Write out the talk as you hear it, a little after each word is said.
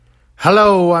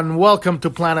Hello and welcome to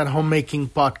Planet Homemaking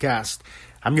Podcast.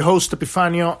 I'm your host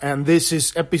Epifanio and this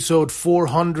is episode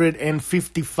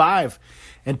 455.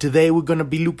 And today we're going to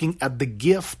be looking at the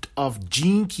gift of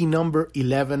gene key number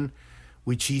 11,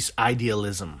 which is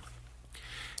idealism.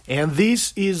 And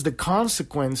this is the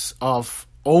consequence of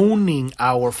owning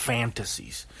our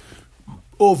fantasies,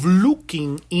 of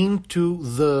looking into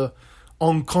the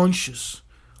unconscious,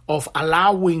 of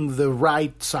allowing the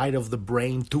right side of the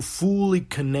brain to fully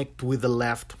connect with the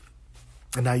left.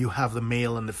 And now you have the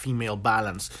male and the female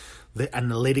balance, the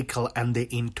analytical and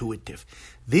the intuitive.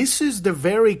 This is the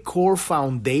very core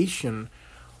foundation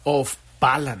of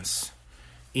balance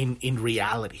in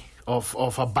reality,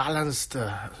 of a balanced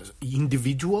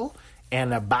individual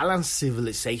and a balanced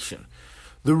civilization.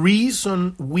 The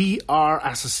reason we are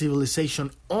as a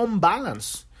civilization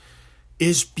unbalanced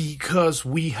is because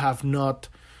we have not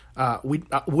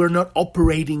we're not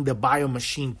operating the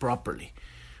biomachine properly.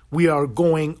 We are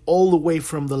going all the way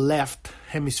from the left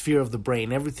hemisphere of the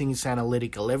brain. Everything is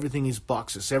analytical. Everything is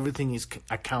boxes. Everything is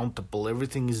accountable.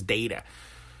 Everything is data,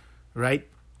 right?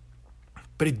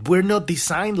 But we're not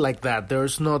designed like that.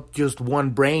 There's not just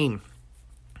one brain.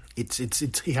 It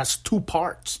has two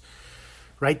parts,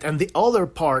 right? And the other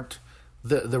part,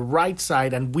 the right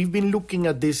side, and we've been looking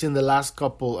at this in the last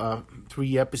couple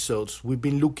 3 episodes. We've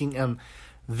been looking on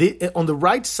the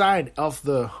right side of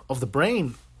the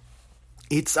brain.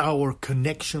 It's our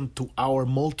connection to our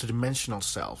multidimensional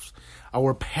selves,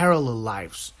 our parallel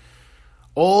lives,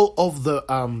 all of the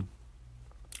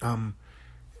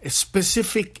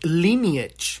specific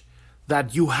lineage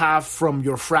that you have from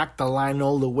your fractal line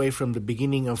all the way from the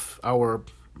beginning of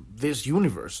this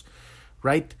universe,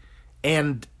 right?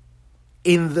 And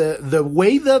in the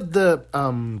way that the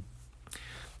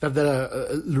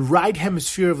right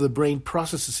hemisphere of the brain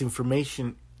processes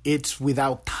information, it's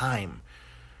without time,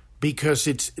 because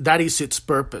that is its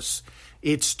purpose.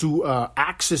 It's to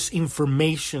access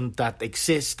information that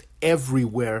exists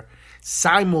everywhere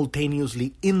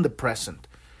simultaneously in the present.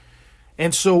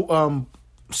 And so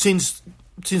since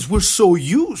we're so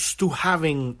used to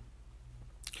having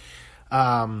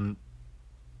an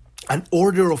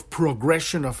order of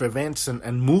progression of events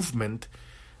and movement,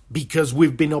 because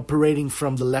we've been operating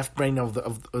from the left brain of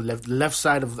the left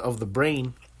side of the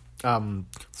brain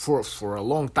for a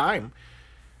long time,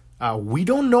 we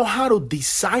don't know how to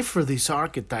decipher these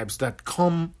archetypes that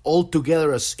come all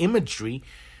together as imagery,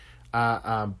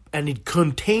 and it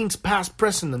contains past,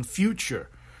 present, and future.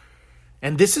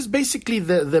 And this is basically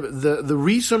the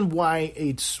reason why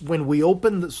it's when we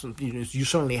open this, you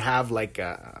suddenly have like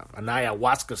an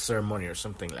ayahuasca ceremony or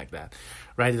something like that,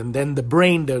 right? And then the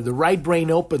brain, the right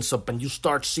brain opens up and you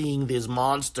start seeing these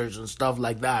monsters and stuff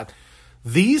like that.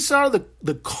 These are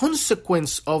the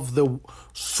consequence of the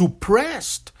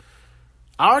suppressed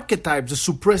archetypes, the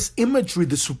suppressed imagery,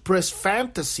 the suppressed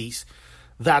fantasies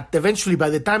that eventually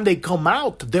by the time they come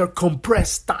out, they're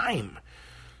compressed time.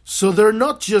 So they're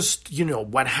not just,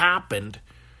 what happened.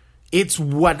 It's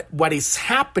what is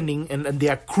happening and the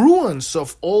accruance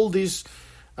of all these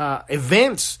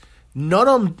events, not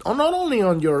only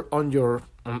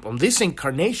on this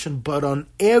incarnation, but on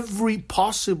every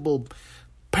possible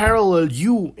parallel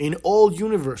you in all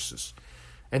universes.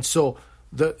 And so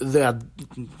we're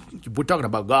talking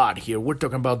about God here. We're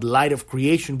talking about the light of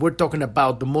creation. We're talking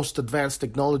about the most advanced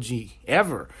technology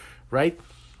ever, right?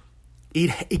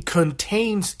 It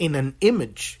contains in an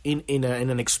image, in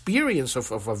an experience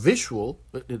of a visual,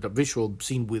 the visual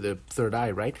seen with the third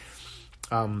eye, right?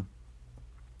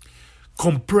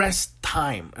 Compressed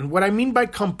time. And what I mean by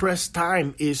compressed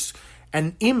time is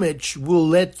an image will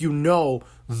let you know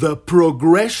the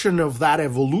progression of that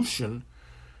evolution,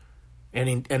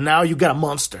 and now you got a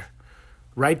monster,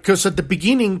 right? Because at the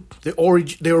beginning, the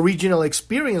original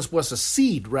experience was a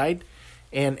seed, right?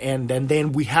 And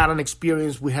then we had an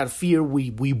experience, we had fear,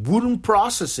 we wouldn't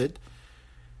process it,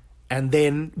 and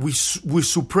then we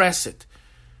suppress it,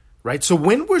 right? So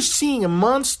when we're seeing a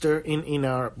monster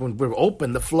when we're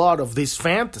open the flood of these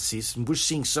fantasies, and we're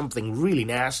seeing something really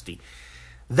nasty,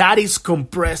 that is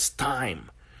compressed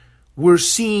time. We're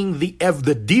seeing the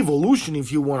devolution,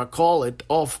 if you want to call it,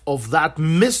 of that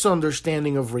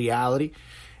misunderstanding of reality.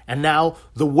 And now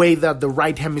the way that the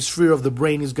right hemisphere of the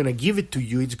brain is going to give it to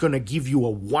you, it's going to give you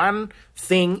one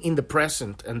thing in the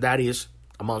present, and that is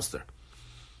a monster.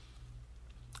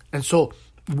 And so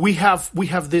we have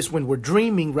this when we're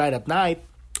dreaming right at night,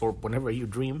 or whenever you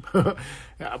dream,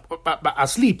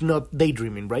 asleep, not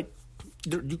daydreaming, right?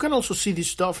 You can also see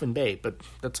this stuff in day, but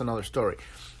that's another story.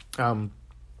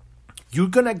 You're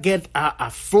going to get a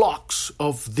flux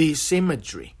of this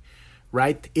imagery,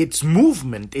 right? It's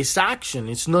movement, it's action,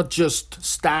 it's not just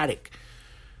static.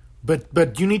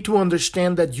 But you need to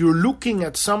understand that you're looking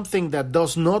at something that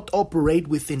does not operate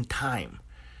within time.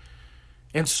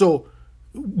 And so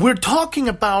we're talking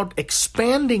about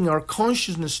expanding our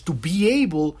consciousness to be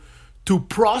able to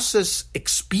process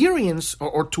experience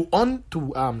or to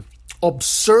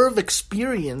observe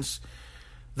experience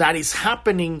that is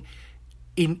happening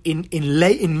in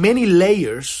many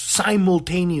layers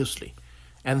simultaneously.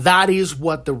 And that is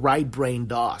what the right brain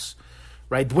does,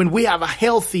 right? When we have a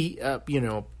healthy,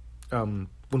 when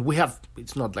we have,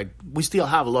 it's not like, we still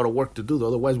have a lot of work to do,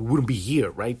 otherwise we wouldn't be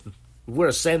here, right? If we're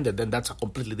ascended, then that's a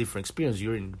completely different experience.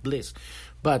 You're in bliss.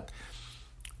 But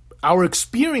our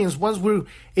experience, once we're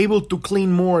able to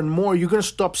clean more and more, you're going to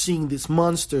stop seeing these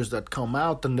monsters that come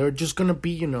out, and they're just going to be,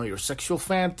 your sexual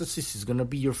fantasies. It's going to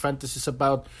be your fantasies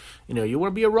about, you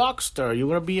want to be a rock star, you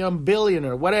want to be a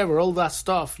billionaire, whatever, all that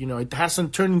stuff. It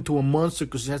hasn't turned into a monster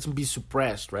because it hasn't been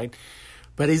suppressed, right?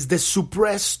 But it's the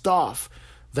suppressed stuff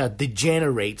that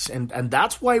degenerates, and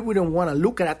that's why we don't want to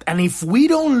look at it. And if we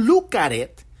don't look at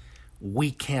it,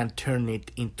 we can't turn it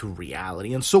into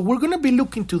reality. And so we're going to be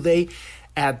looking today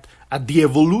at the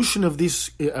evolution of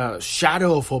this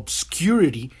shadow of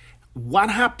obscurity. What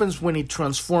happens when it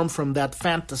transforms from that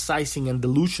fantasizing and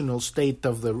delusional state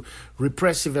of the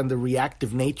repressive and the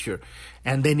reactive nature,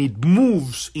 and then it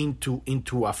moves into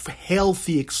a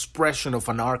healthy expression of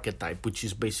an archetype, which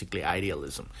is basically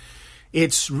idealism.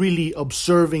 It's really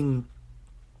observing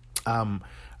to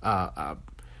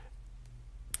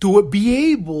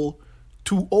be able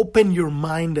to open your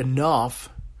mind enough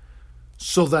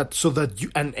so that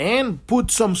you and put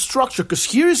some structure, because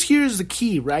here's the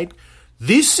key, right?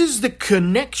 This is the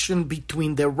connection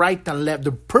between the right and left.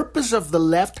 The purpose of the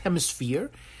left hemisphere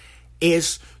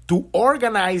is to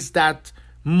organize that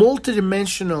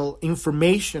multidimensional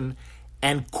information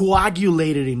and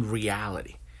coagulate it in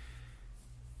reality.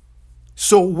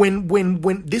 So when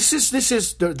this is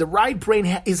the right brain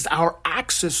is our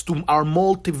access to our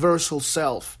multiversal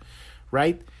self,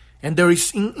 right? And there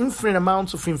is infinite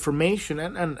amounts of information,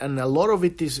 and a lot of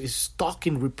it is stuck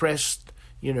in repressed,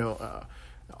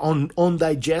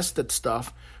 undigested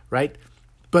stuff, right?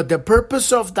 But the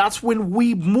purpose of that's when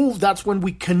we move, that's when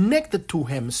we connect the two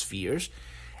hemispheres,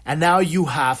 and now you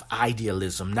have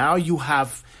idealism. Now you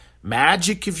have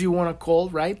magic, if you want to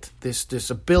call, right? This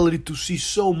ability to see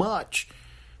so much.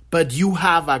 But you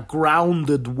have a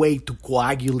grounded way to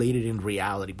coagulate it in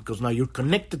reality, because now you're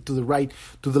connected to the right,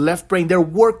 to the left brain. They're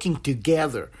working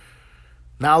together.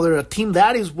 Now they're a team.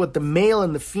 That is what the male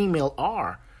and the female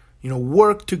are.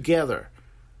 Work together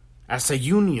as a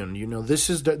union. This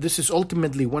is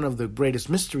ultimately one of the greatest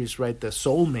mysteries, right? The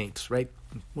soulmates, right?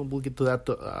 We'll get to that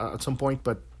at some point,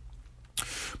 but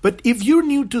if you're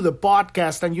new to the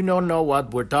podcast and you don't know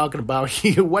what we're talking about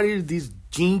here, what is this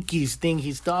jinkies thing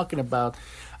he's talking about?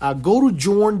 Go to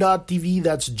journ.tv,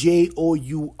 that's JOURN.tv,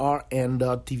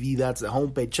 that's the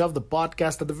homepage of the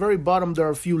podcast. At the very bottom, there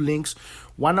are a few links.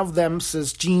 One of them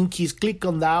says jinkies. Click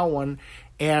on that one,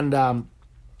 and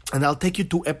I'll take you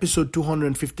to episode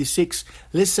 256.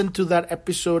 Listen to that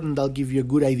episode, and I'll give you a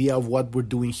good idea of what we're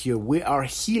doing here. We are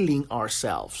healing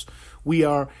ourselves. We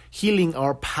are healing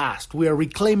our past. We are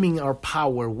reclaiming our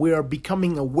power. We are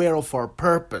becoming aware of our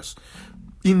purpose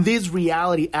in this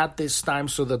reality at this time,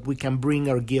 so that we can bring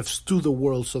our gifts to the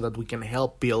world, so that we can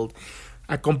help build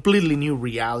a completely new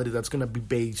reality that's going to be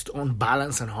based on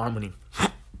balance and harmony.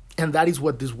 And that is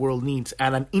what this world needs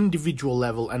at an individual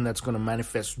level, and that's going to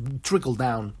manifest, trickle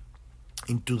down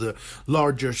into the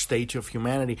larger stage of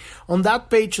humanity. On that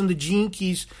page, on the Gene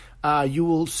Keys, you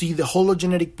will see the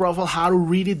hologenetic profile, how to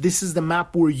read it. This is the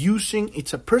map we're using.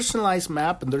 It's a personalized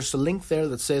map, and there's a link there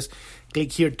that says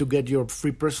click here to get your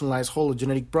free personalized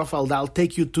hologenetic profile. That'll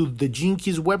take you to the Gene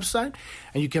Keys website,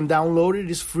 and you can download it.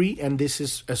 It's free, and this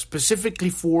is specifically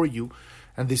for you.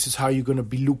 And this is how you're going to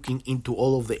be looking into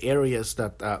all of the areas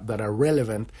that are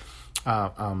relevant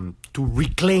to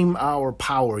reclaim our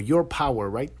power, your power,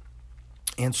 right?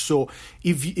 And so,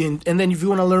 then if you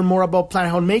want to learn more about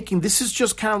Planet Homemaking, this is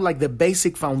just kind of like the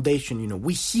basic foundation.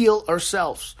 We heal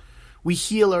ourselves, we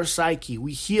heal our psyche,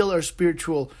 we heal our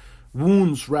spiritual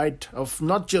wounds, right? Of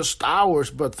not just ours,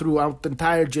 but throughout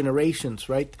entire generations,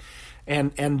 right?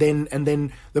 And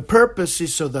then the purpose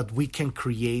is so that we can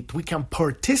create, we can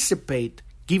participate,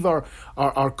 give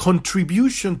our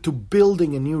contribution to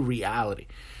building a new reality.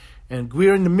 And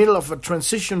we're in the middle of a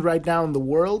transition right now in the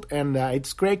world, and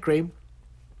it's great.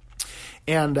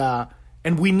 And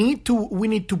we need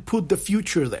to put the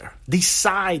future there,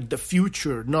 decide the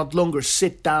future, not longer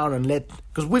sit down and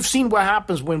because we've seen what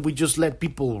happens when we just let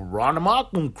people run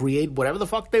amok and create whatever the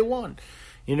fuck they want,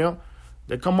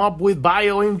 They come up with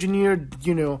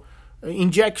bioengineered,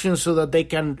 injections so that they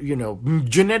can,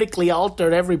 genetically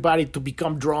alter everybody to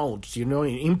become drones,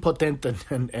 impotent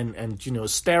and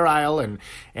sterile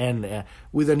and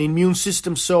with an immune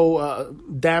system so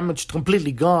damaged,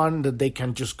 completely gone, that they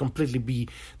can just completely be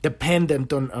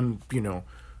dependent on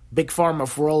big pharma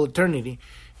for all eternity,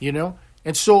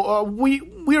 And so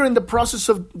we're in the process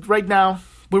of right now.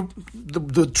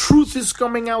 The truth is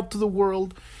coming out to the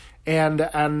world, and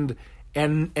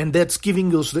that's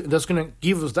giving us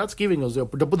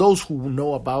those who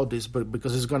know about this, but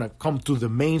because it's gonna come to the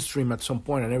mainstream at some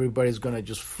point, and everybody's gonna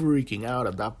just freaking out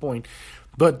at that point.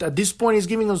 But at this point, it's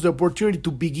giving us the opportunity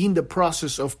to begin the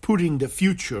process of putting the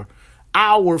future,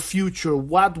 our future,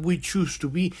 what we choose to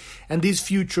be, and this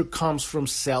future comes from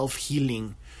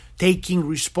self-healing. Taking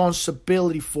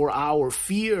responsibility for our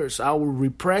fears, our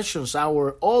repressions,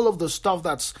 all of the stuff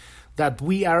that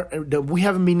we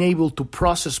haven't been able to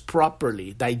process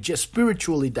properly,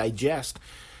 spiritually digest.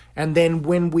 And then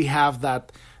when we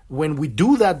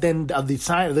do that, then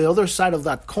the other side of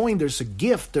that coin, there's a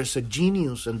gift, there's a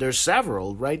genius, and there's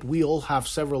several, right? We all have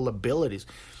several abilities.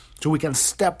 So we can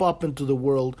step up into the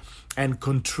world and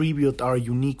contribute our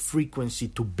unique frequency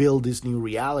to build this new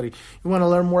reality. You want to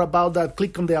learn more about that?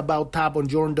 Click on the About tab on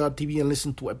Jordan.tv and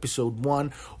listen to episode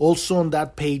 1. Also on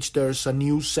that page, there's a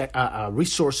new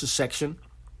resources section,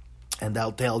 and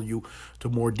that'll tell you to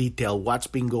more detail what's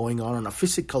been going on a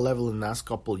physical level in the last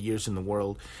couple of years in the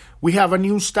world. We have a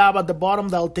news tab at the bottom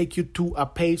that'll take you to a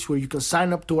page where you can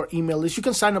sign up to our email list. You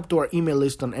can sign up to our email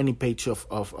list on any page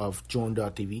of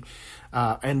Jordan.tv.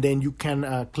 And then you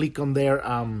can click on there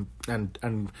and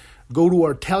go to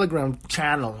our Telegram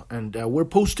channel. And we're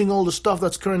posting all the stuff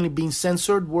that's currently being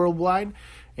censored worldwide.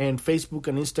 And Facebook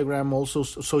and Instagram, also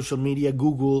social media,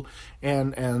 Google,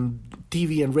 and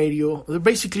TV and radio. There are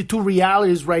basically two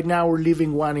realities right now we're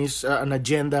living. One is an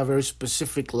agenda, a very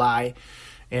specific lie,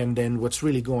 and then what's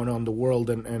really going on in the world.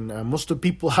 And most of the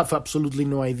people have absolutely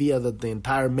no idea that the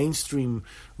entire mainstream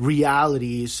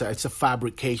reality is it's a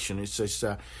fabrication. It's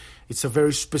a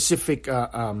very specific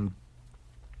kind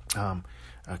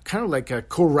of like a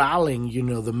corralling,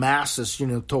 the masses,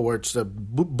 towards the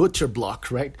butcher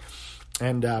block, right?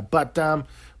 And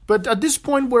but at this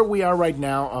point where we are right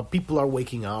now, people are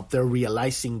waking up. They're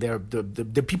realizing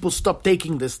the people stop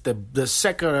taking the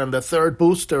second and the third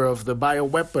booster of the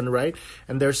bioweapon, right?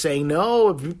 And they're saying,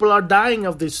 no, people are dying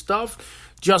of this stuff.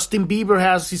 Justin Bieber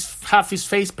has half his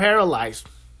face paralyzed,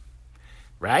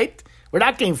 right? Where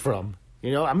that came from,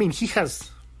 he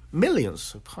has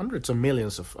millions, hundreds of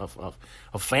millions of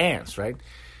fans, right?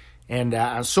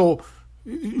 And so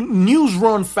news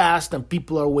run fast and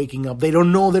people are waking up. They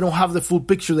don't know, they don't have the full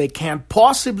picture. They can't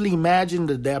possibly imagine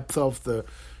the depth of the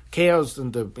chaos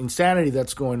and the insanity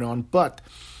that's going on. But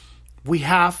we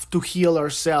have to heal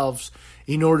ourselves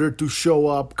in order to show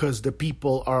up, because the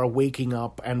people are waking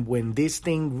up. And when this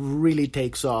thing really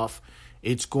takes off,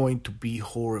 it's going to be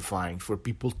horrifying for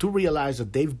people to realize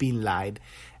that they've been lied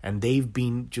and they've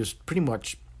been just pretty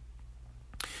much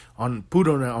put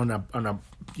on a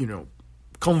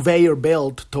conveyor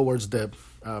belt towards the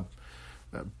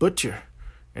butcher.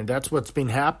 And that's what's been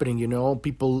happening,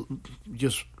 people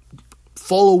just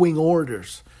following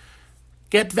orders.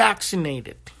 Get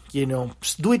vaccinated,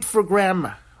 do it for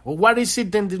grandma. Well, what is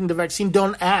it then in the vaccine?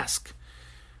 Don't ask.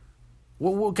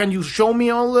 Well, can you show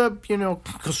me all the,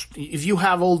 because if you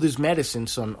have all these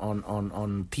medicines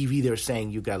on TV, they're saying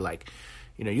you got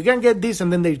you can get this,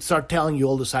 and then they start telling you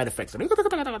all the side effects.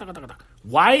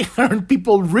 Why aren't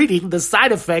people reading the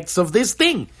side effects of this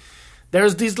thing?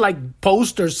 There's this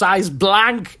poster-sized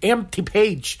blank empty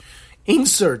page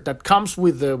insert that comes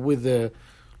with the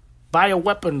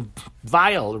bioweapon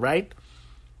vial, right?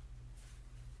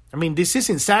 This is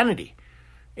insanity.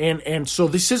 And so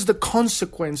this is the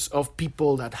consequence of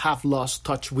people that have lost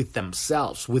touch with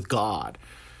themselves, with God,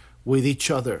 with each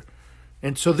other.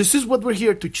 And so this is what we're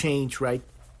here to change, right?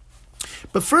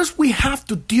 But first we have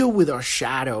to deal with our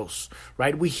shadows,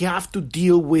 right? We have to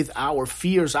deal with our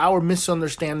fears, our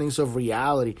misunderstandings of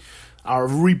reality, our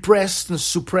repressed and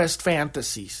suppressed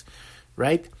fantasies,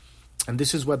 right? And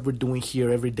this is what we're doing here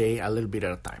every day, a little bit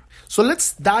at a time. So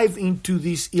let's dive into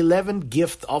this 11th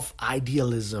gift of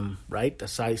idealism, right?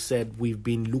 As I said, we've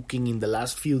been looking in the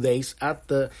last few days at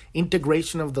the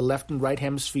integration of the left and right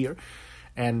hemisphere.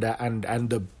 And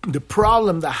the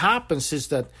problem that happens is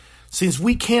that since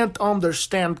we can't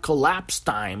understand collapse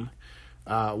time,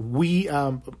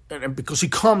 because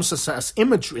it comes as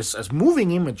imagery, as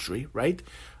moving imagery, right?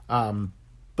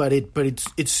 But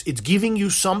it's giving you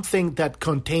something that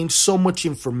contains so much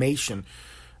information.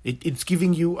 It's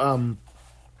giving you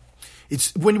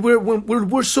It's when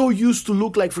we're so used to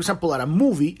look like, for example, at a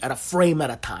movie, at a frame at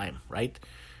a time, right?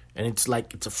 And it's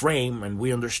like it's a frame, and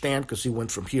we understand because it went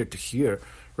from here to here,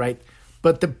 right?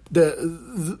 But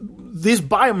this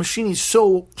biomachine is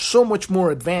so much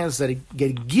more advanced that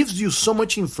it gives you so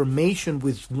much information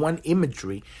with one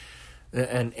imagery,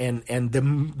 and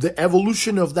the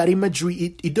evolution of that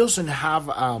imagery. It doesn't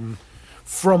have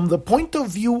from the point of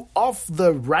view of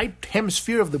the right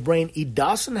hemisphere of the brain, it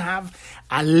doesn't have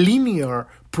a linear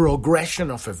progression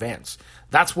of events.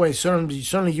 That's why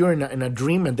suddenly you're in a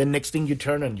dream, and then next thing you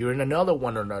turn and you're in another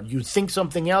one, or not. You think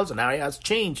something else, and now it has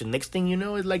changed. And next thing you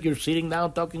know, it's like you're sitting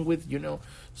down talking with,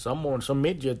 some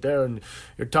midget there, and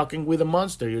you're talking with a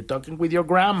monster. You're talking with your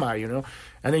grandma, and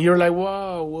then you're like,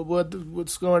 whoa,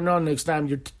 what's going on? Next time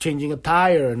you're changing a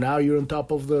tire, and now you're on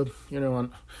top of the,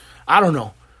 I don't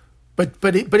know. But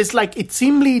it's like it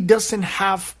seemingly doesn't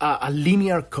have a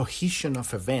linear cohesion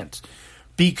of events,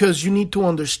 because you need to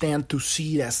understand to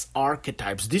see it as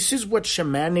archetypes. This is what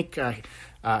shamanism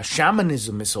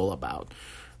is all about.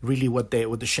 Really, what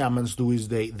the shamans do is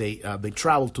they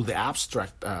travel to the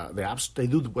abstract. They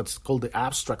do what's called the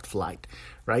abstract flight,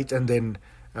 right? And then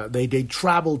they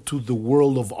travel to the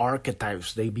world of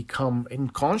archetypes. They become in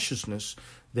consciousness.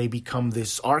 They become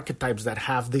these archetypes that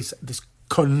have this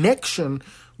connection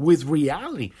with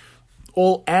reality.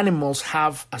 All animals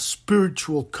have a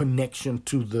spiritual connection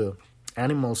to the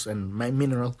animals and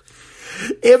mineral.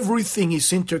 Everything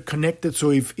is interconnected.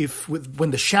 So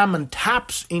when the shaman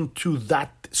taps into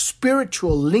that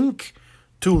spiritual link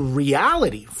to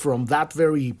reality from that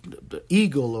the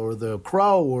eagle or the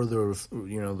crow or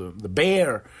the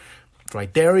bear,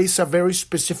 right, there is a very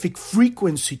specific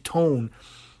frequency tone.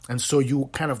 And so you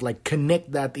kind of like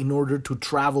connect that in order to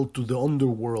travel to the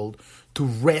underworld to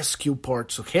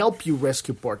help you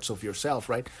rescue parts of yourself,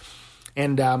 right?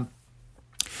 And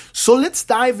so let's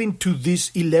dive into this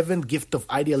 11th gift of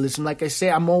idealism. Like I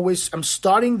say, I'm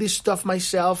starting this stuff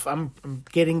myself. I'm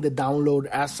getting the download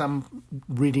as I'm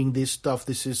reading this stuff.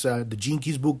 This is the Gene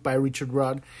Keys book by Richard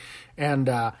Rudd, and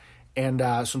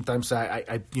sometimes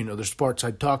I there's parts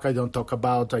I don't talk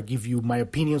about. I give you my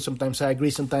opinion. Sometimes I agree,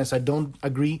 sometimes I don't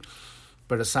agree.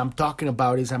 But as I'm talking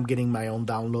about it, I'm getting my own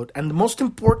download. And the most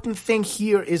important thing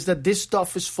here is that this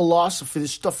stuff is philosophy.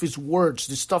 This stuff is words.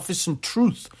 This stuff isn't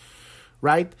truth,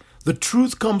 right? The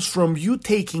truth comes from you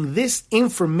taking this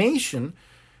information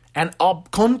and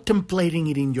contemplating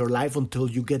it in your life until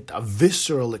you get a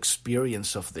visceral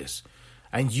experience of this.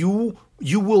 And you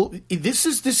will. This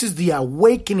is the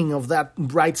awakening of that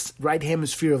right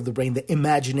hemisphere of the brain, the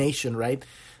imagination, right?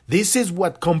 This is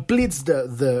what completes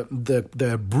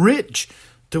the bridge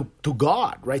to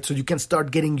God, right? So you can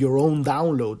start getting your own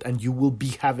download, and you will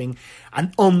be having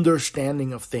an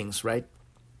understanding of things, right?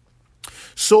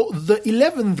 So the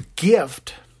 11th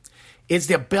gift is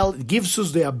gives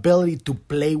us the ability to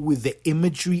play with the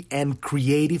imagery and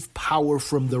creative power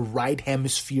from the right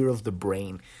hemisphere of the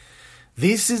brain.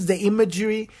 This is the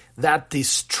imagery that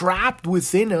is trapped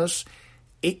within us,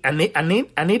 and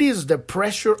it is the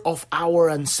pressure of our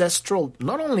ancestral,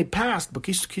 not only past, but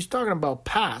he's talking about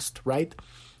past, right?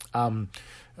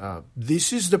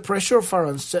 This is the pressure of our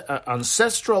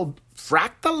ancestral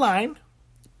fractal line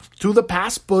to the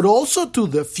past, but also to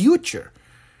the future,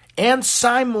 and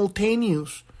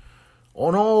simultaneous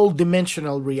on all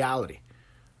dimensional reality.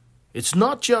 It's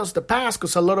not just the past,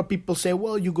 because a lot of people say,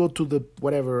 well, you go to the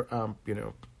whatever,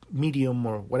 medium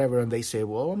or whatever, and they say,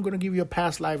 well, I'm going to give you a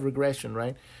past life regression,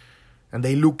 right? And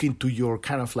they look into your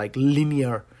kind of like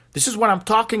linear, this is what I'm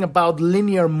talking about,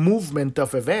 linear movement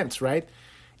of events, right?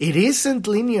 It isn't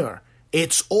linear.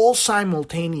 It's all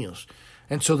simultaneous.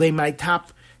 And so they're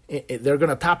going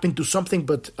to tap into something,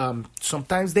 but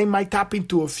sometimes they might tap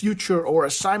into a future or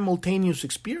a simultaneous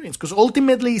experience, because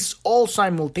ultimately it's all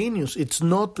simultaneous. It's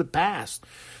not the past.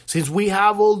 Since we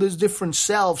have all these different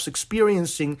selves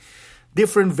experiencing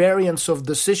different variants of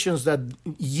decisions that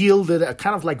yielded a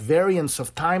kind of like variance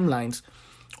of timelines,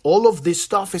 all of this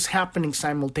stuff is happening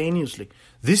simultaneously.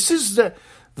 This is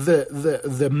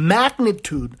the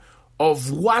magnitude of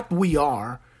what we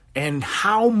are, and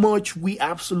how much we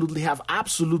have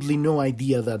absolutely no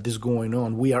idea that is going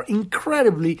on. We are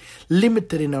incredibly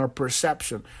limited in our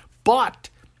perception. But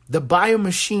the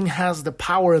biomachine has the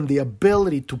power and the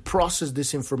ability to process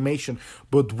this information.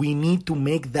 But we need to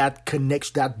make that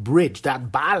connection, that bridge,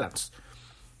 that balance.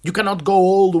 You cannot go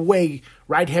all the way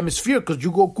right hemisphere, because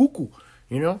you go cuckoo,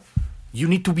 You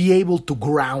need to be able to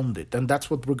ground it. And that's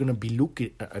what we're going to be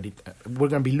looking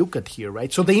at here,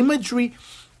 right? So the imagery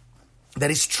that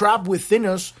is trapped within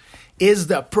us is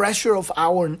the pressure of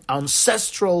our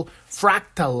ancestral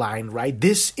fractal line, right?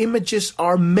 These images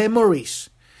are memories.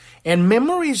 And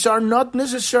memories are not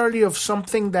necessarily of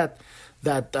something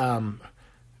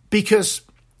because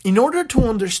in order to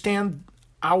understand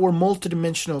our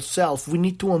multidimensional self, we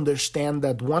need to understand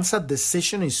that once a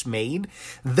decision is made,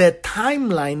 the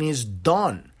timeline is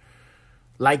done.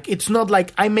 Like, it's not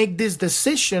like I make this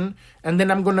decision and then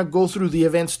I'm going to go through the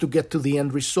events to get to the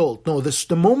end result. No,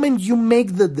 the moment you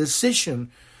make the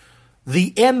decision,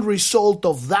 the end result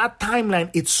of that timeline,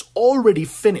 it's already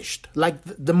finished. Like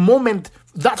the moment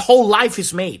that whole life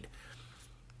is made.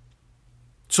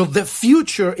 So the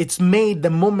future, it's made the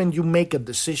moment you make a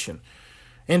decision.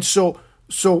 And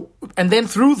and then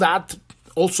through that,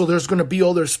 also there's going to be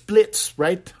other splits,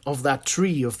 right? Of that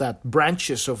tree, of that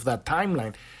branches, of that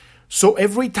timeline. So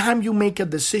every time you make a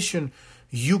decision,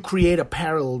 you create a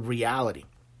parallel reality.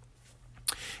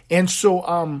 And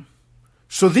so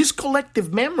these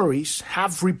collective memories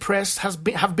have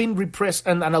been repressed,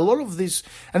 and a lot of this,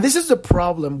 and this is the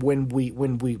problem when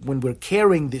we're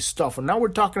carrying this stuff. And now we're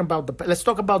talking about let's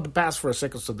talk about the past for a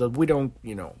second, so that we don't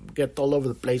get all over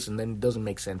the place, and then it doesn't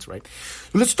make sense, right?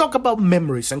 Let's talk about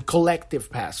memories and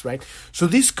collective past, right? So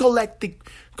these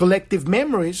collective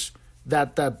memories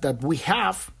that we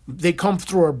have, they come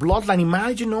through our bloodline.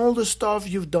 Imagine all the stuff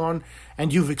you've done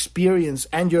and you've experienced,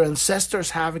 and your ancestors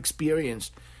have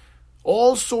experienced.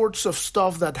 All sorts of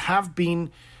stuff that has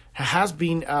been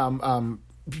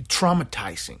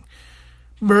traumatizing.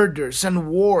 Murders and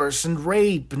wars and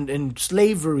rape and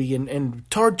slavery and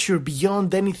torture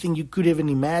beyond anything you could even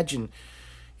imagine.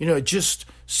 Just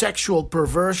sexual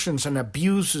perversions and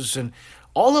abuses and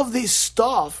all of this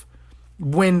stuff.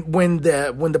 When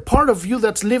the part of you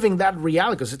that's living that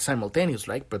reality, because it's simultaneous,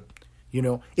 right? But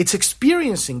it's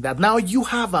experiencing that. Now you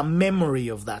have a memory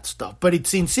of that stuff. But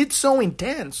since it's so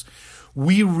intense,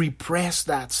 we repress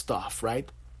that stuff, right?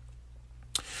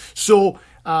 So,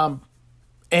 and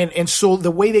so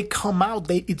the way they come out,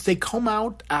 they come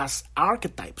out as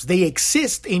archetypes. They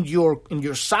exist in your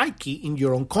psyche, in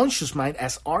your unconscious mind,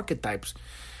 as archetypes.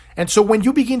 And so when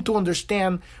you begin to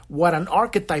understand what an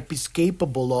archetype is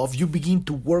capable of, you begin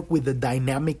to work with the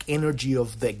dynamic energy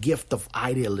of the gift of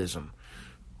idealism.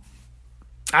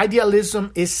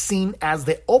 Idealism is seen as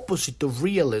the opposite of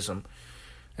realism,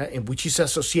 which is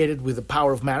associated with the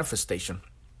power of manifestation.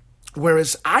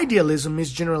 Whereas idealism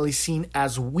is generally seen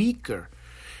as weaker.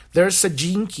 There's a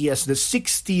gene key as the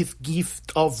 60th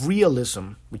gift of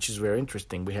realism, which is very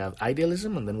interesting. We have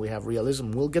idealism and then we have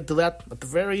realism. We'll get to that at the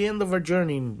very end of our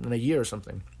journey in a year or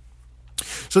something.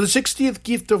 So the 60th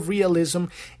gift of realism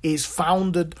is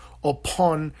founded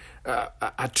upon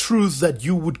a truth that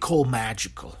you would call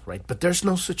magical, right? But there's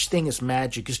no such thing as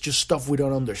magic. It's just stuff we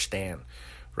don't understand,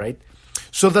 right?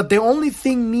 So that the only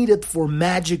thing needed for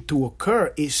magic to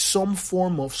occur is some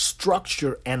form of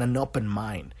structure and an open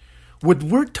mind. What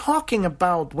we're talking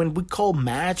about when we call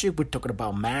magic, we're talking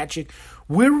about magic.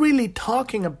 We're really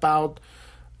talking about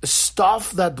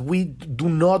stuff that we do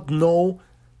not know,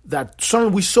 that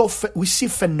suddenly we see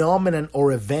phenomenon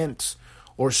or events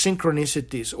or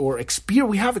synchronicities or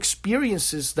we have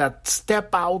experiences that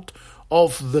step out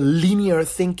of the linear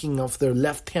thinking of the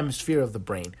left hemisphere of the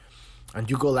brain. And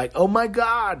you go like, oh my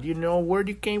God, where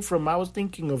you came from? I was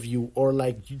thinking of you. Or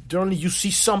like, you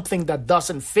see something that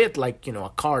doesn't fit, like, a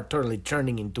car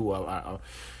turning into a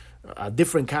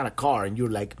different kind of car. And you're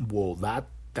like, whoa,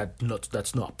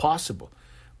 that's not possible.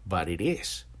 But it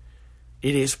is.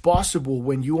 It is possible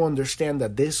when you understand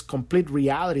that this complete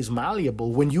reality is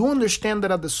malleable. When you understand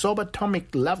that at the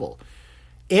subatomic level,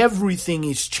 everything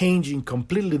is changing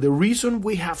completely. The reason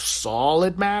we have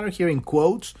solid matter here in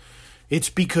quotes, it's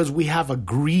because we have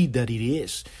agreed that it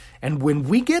is. And when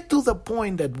we get to the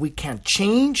point that we can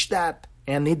change that,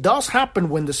 and it does happen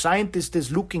when the scientist is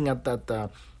looking at that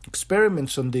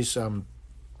experiments on these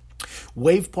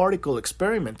wave particle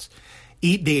experiments,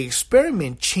 the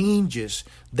experiment changes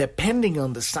depending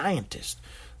on the scientist.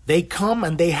 They come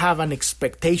and they have an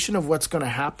expectation of what's going to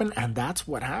happen, and that's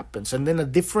what happens. And then a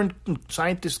different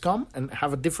scientist come and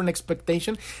have a different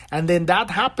expectation, and then that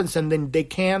happens, and then they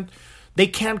can't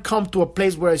come to a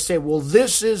place where I say, well,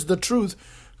 this is the truth,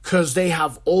 because they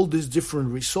have all these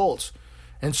different results.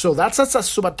 And so that's at a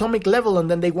subatomic level,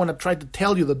 and then they want to try to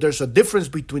tell you that there's a difference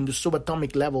between the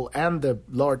subatomic level and the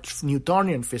large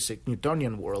Newtonian physics,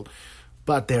 Newtonian world.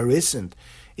 But there isn't.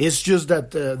 It's just that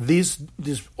this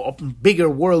bigger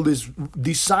world is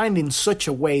designed in such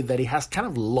a way that it has kind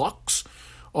of locks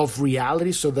of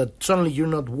reality, so that suddenly you're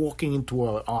not walking into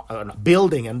a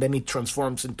building and then it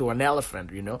transforms into an elephant,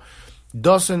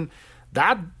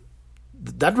 that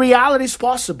reality is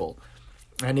possible,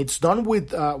 and it's done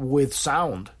with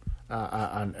sound.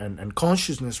 and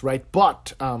consciousness, right?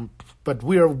 But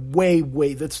we are way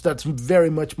that's very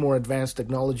much more advanced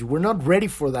technology. We're not ready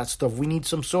for that stuff. We need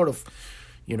some sort of,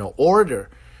 order.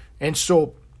 And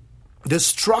so the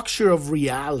structure of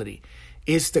reality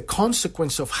is the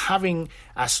consequence of having,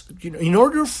 in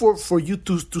order for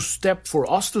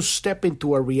us to step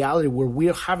into a reality where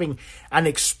we're having an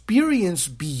experience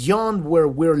beyond where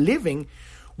we're living.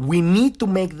 We need to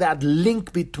make that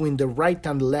link between the right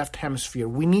and the left hemisphere.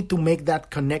 We need to make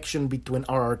that connection between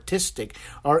our artistic,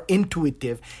 our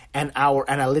intuitive, and our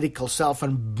analytical self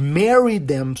and marry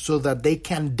them so that they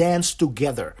can dance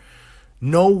together.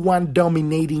 No one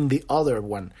dominating the other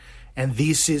one. And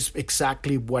this is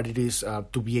exactly what it is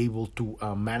to be able to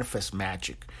manifest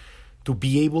magic. To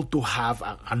be able to have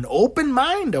an open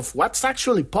mind of what's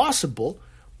actually possible,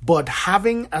 but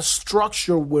having a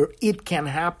structure where it can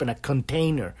happen, a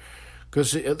container,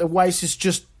 because otherwise it's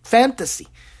just fantasy.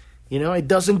 It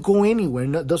doesn't go anywhere,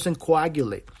 it doesn't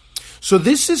coagulate. So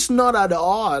this is not at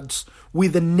odds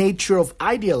with the nature of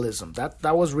idealism.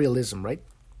 That was realism, right?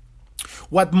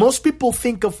 What most people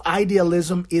think of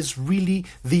idealism is really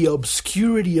the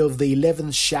obscurity of the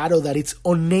 11th shadow, that it's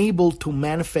unable to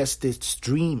manifest its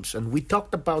dreams. And we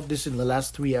talked about this in the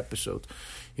last 3 episodes.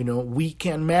 We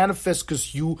can manifest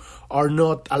because you are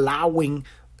not allowing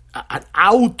an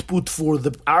output for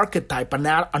the archetype, an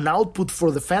output for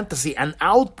the fantasy, an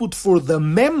output for the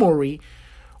memory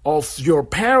of your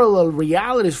parallel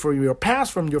realities, for your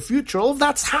past, from your future. All of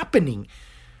that's happening.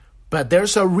 But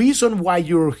there's a reason why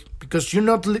because you're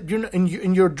not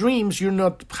in your dreams, you're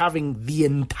not having the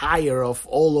entire of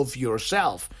all of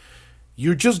yourself.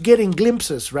 You're just getting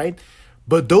glimpses, right?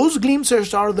 But those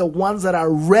glimpses are the ones that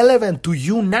are relevant to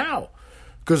you now,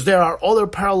 because there are other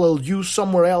parallel you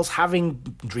somewhere else having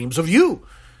dreams of you,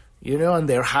 and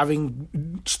they're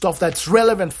having stuff that's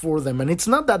relevant for them. And it's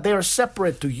not that they're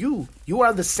separate to you. You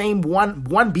are the same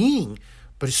one being,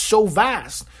 but it's so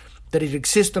vast that it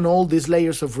exists on all these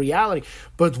layers of reality.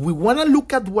 But we want to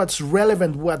look at what's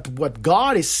relevant, what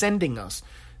God is sending us.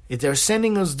 If they're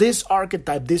sending us this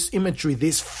archetype, this imagery,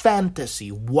 this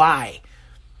fantasy. Why?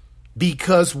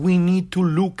 Because we need to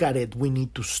look at it. We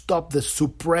need to stop the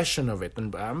suppression of it.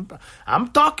 And I'm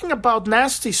talking about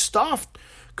nasty stuff,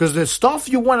 because the stuff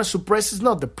you want to suppress is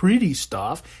not the pretty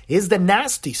stuff, it's the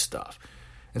nasty stuff.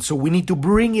 And so we need to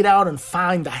bring it out and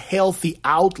find a healthy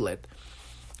outlet.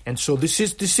 And so this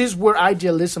is where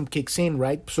idealism kicks in,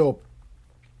 right? So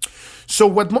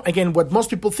what most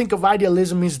people think of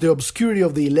idealism is the obscurity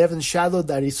of the 11th shadow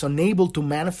that is unable to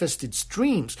manifest its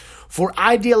dreams. For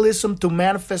idealism to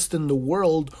manifest in the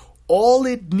world, all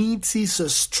it needs is a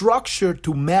structure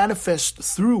to manifest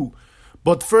through.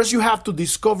 But first you have to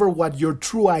discover what your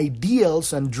true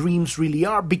ideals and dreams really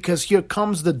are, because here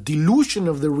comes the delusion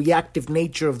of the reactive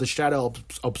nature of the shadow of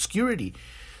obscurity.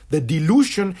 The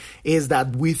delusion is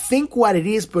that we think what it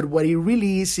is, but what it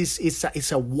really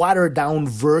is a watered down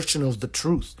version of the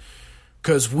truth.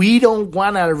 Because we don't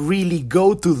want to really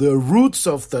go to the roots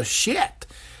of the shit,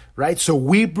 right? So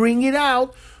we bring it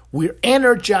out, we're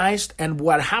energized, and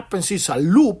what happens is a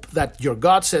loop that your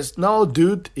God says, no,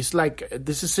 dude, it's like,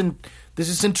 this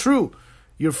isn't true.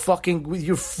 You're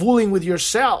fooling with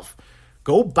yourself.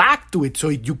 Go back to it. So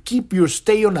you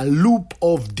stay on a loop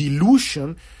of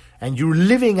delusion, and you're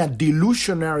living a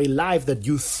delusionary life that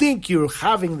you think you're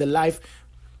having the life.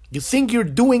 You think you're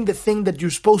doing the thing that you're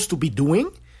supposed to be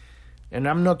doing. And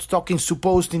I'm not talking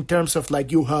supposed in terms of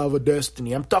like you have a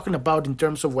destiny. I'm talking about in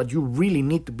terms of what you really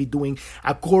need to be doing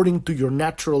according to your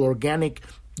natural organic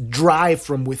drive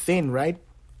from within, right?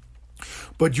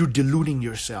 But you're deluding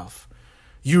yourself.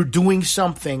 You're doing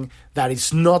something that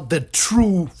is not the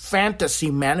true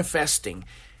fantasy manifesting.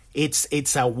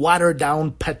 It's a watered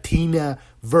down patina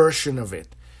version of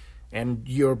it. And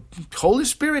your Holy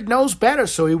Spirit knows better,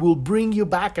 so it will bring you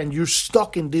back, and you're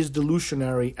stuck in this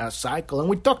delusionary cycle. And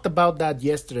we talked about that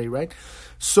yesterday, right?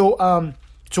 So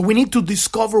we need to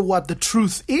discover what the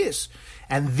truth is.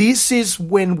 And this is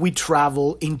when we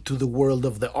travel into the world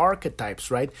of the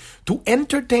archetypes, right? To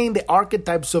entertain the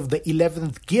archetypes of the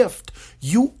 11th gift,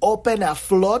 you open a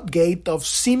floodgate of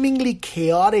seemingly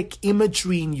chaotic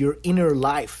imagery in your inner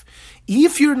life.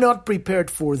 If you're not prepared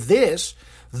for this,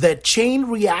 the chain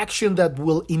reaction that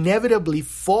will inevitably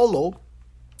follow,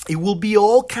 it will be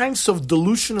all kinds of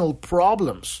delusional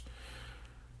problems.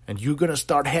 And you're going to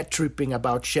start head tripping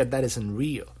about shit that isn't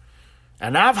real.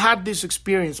 And I've had this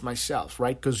experience myself,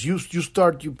 right? Because you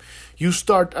start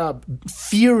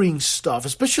fearing stuff,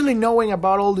 especially knowing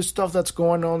about all this stuff that's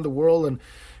going on in the world. And,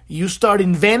 you start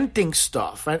inventing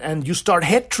stuff, and you start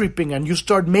head tripping, and you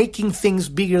start making things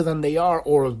bigger than they are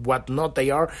or what not they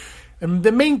are. And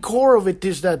the main core of it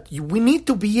is that we need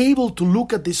to be able to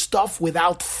look at this stuff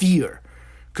without fear,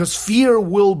 because fear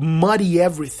will muddy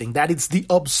everything. That it's the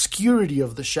obscurity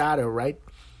of the shadow, right?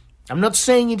 I'm not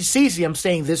saying it's easy. I'm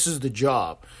saying this is the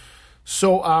job.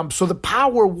 So the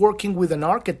power working with an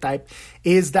archetype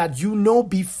is that you know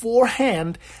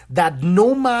beforehand that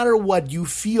no matter what you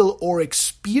feel or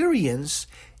experience,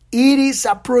 it is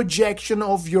a projection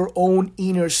of your own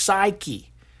inner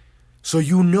psyche. So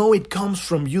you know it comes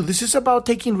from you. This is about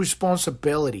taking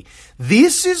responsibility.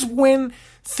 This is when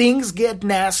things get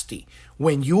nasty.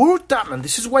 When you're done, and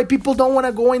this is why people don't want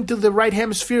to go into the right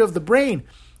hemisphere of the brain,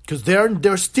 because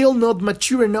they're still not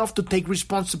mature enough to take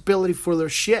responsibility for their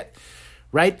shit,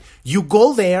 right? You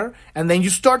go there, and then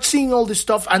you start seeing all this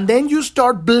stuff, and then you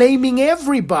start blaming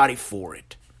everybody for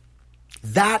it.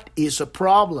 That is a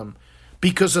problem,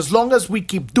 because as long as we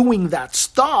keep doing that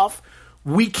stuff,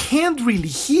 we can't really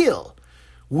heal.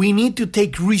 We need to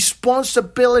take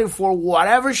responsibility for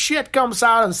whatever shit comes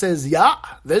out and says, yeah,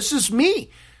 this is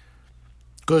me.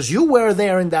 Because you were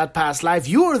there in that past life.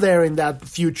 You were there in that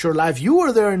future life. You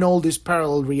were there in all these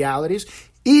parallel realities.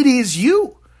 It is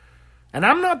you. And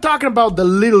I'm not talking about the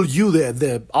little you,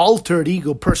 the altered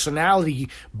ego personality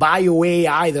bio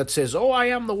AI that says, oh, I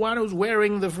am the one who's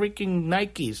wearing the freaking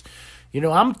Nikes.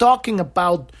 I'm talking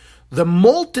about the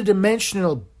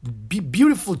multidimensional,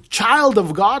 beautiful child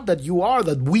of God that you are,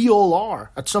 that we all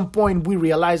are. At some point, we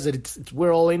realize that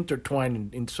we're all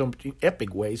intertwined in some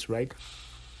epic ways, right?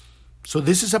 So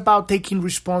this is about taking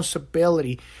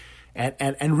responsibility.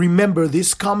 And remember,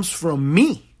 this comes from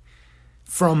me,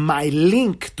 from my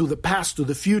link to the past, to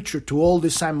the future, to all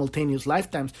these simultaneous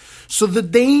lifetimes. So the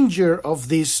danger of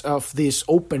this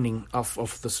opening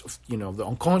of this, the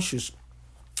unconscious,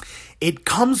 it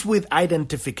comes with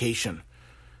identification.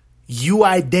 You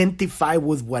identify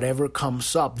with whatever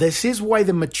comes up. This is why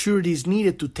the maturity is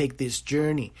needed to take this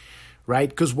journey, right?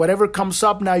 Because whatever comes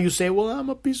up now, you say, well, I'm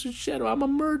a piece of shit, or I'm a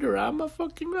murderer, I'm a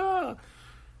fucking...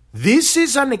 This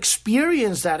is an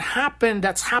experience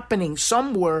that's happening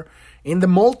somewhere in the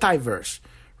multiverse,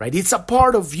 right? It's a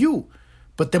part of you.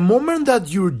 But the moment that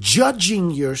you're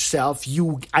judging yourself,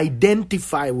 you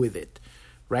identify with it.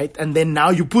 Right? And then now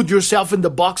you put yourself in the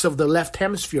box of the left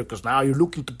hemisphere, because now you're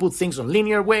looking to put things on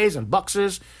linear ways and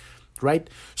boxes, right?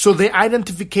 So the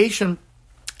identification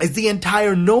is the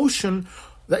entire notion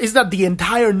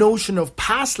of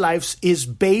past lives is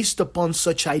based upon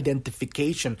such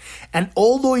identification. And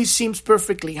although it seems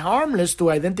perfectly harmless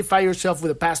to identify yourself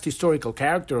with a past historical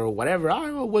character or whatever, I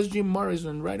was Jim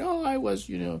Morrison, right? Oh, I was,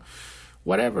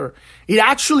 whatever. It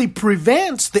actually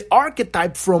prevents the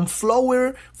archetype from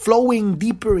flowing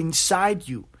deeper inside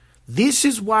you. This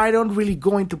is why I don't really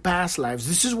go into past lives.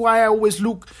 This is why I always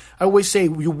say,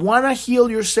 you want to heal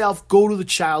yourself, go to the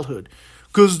childhood.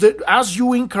 Because as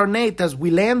you incarnate, as we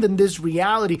land in this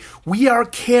reality, we are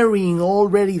carrying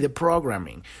already the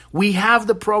programming. We have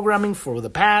the programming for the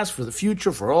past, for the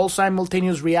future, for all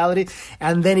simultaneous reality,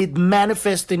 and then it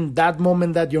manifests in that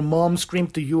moment that your mom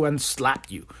screamed to you and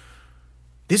slapped you.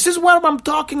 This is what I'm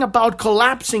talking about,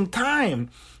 collapsing time.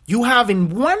 You have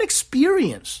in one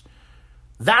experience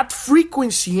that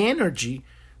frequency energy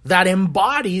that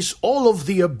embodies all of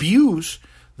the abuse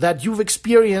that you've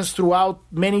experienced throughout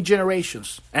many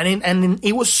generations. And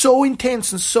it was so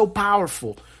intense and so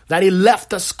powerful that it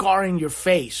left a scar in your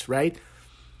face, right?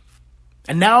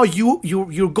 And now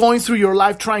you're going through your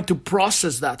life trying to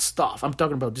process that stuff. I'm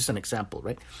talking about this as an example,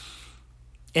 right?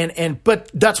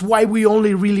 But that's why we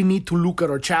only really need to look at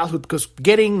our childhood, because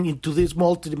getting into these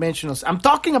multidimensionals, I'm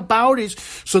talking about is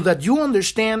so that you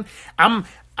understand I'm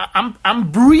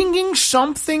bringing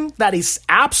something that is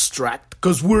abstract,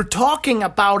 because we're talking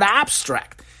about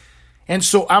abstract. And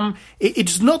so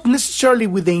it's not necessarily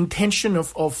with the intention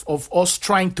of us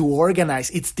trying to organize.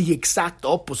 It's the exact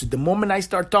opposite. The moment I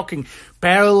start talking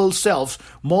parallel selves,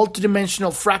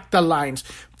 multidimensional fractal lines,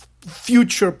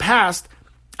 future, past,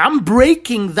 I'm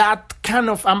breaking that kind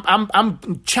of,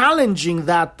 I'm challenging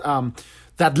that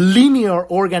linear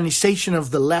organization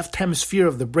of the left hemisphere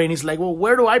of the brain. It's like, well,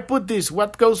 where do I put this?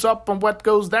 What goes up and what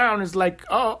goes down? It's like,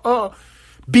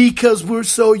 because we're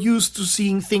so used to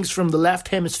seeing things from the left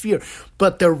hemisphere.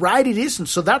 But the right, it isn't.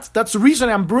 So that's the reason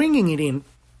I'm bringing it in.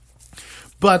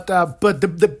 But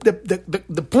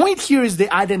the point here is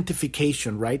the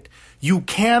identification, right? You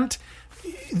can't.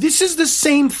 This is the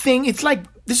same thing. It's like,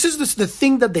 this is the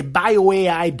thing that the bio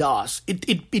AI does.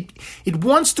 It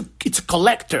wants to. It's a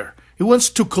collector. It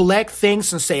wants to collect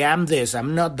things and say, I'm this,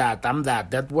 I'm not that, I'm that.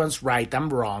 That one's right,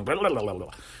 I'm wrong. Blah, blah, blah, blah,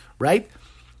 right?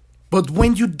 But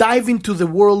when you dive into the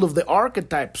world of the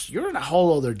archetypes, you're in a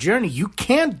whole other journey. You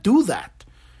can't do that.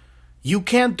 You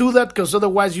can't do that because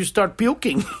otherwise you start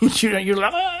puking. You're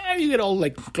like, you get all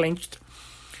like clenched,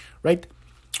 right?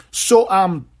 So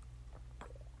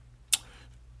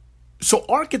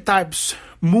archetypes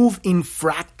move in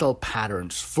fractal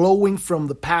patterns, flowing from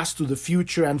the past to the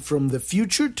future and from the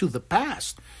future to the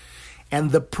past.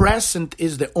 And the present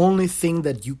is the only thing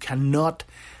that you cannot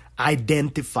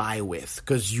identify with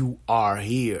because you are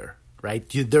here, right?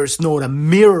 There's not a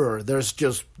mirror. There's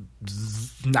just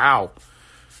now,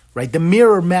 right? The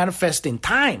mirror manifests in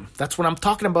time. That's what I'm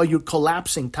talking about. You're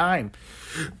collapsing time.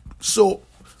 So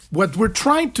what we're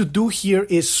trying to do here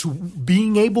is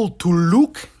being able to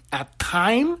look at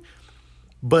time,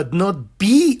 but not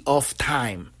be of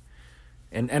time.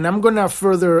 And I'm going to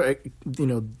further,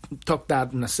 talk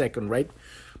that in a second, right?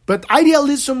 But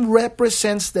idealism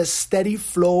represents the steady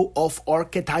flow of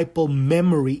archetypal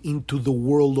memory into the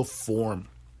world of form.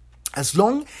 As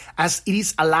long as it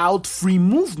is allowed free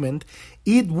movement,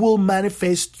 it will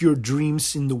manifest your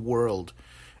dreams in the world.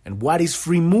 And what is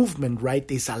free movement,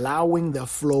 right, is allowing the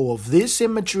flow of this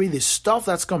imagery, this stuff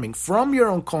that's coming from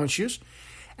your unconscious,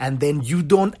 and then you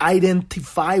don't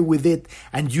identify with it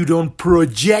and you don't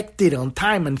project it on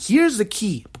time. And here's the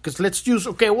key, because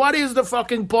what is the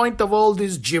fucking point of all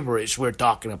this gibberish we're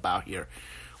talking about here?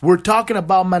 We're talking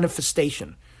about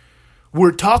manifestation.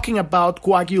 We're talking about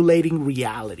coagulating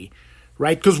reality,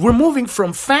 right? Because we're moving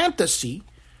from fantasy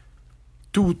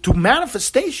to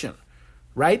manifestation,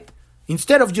 right?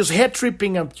 Instead of just head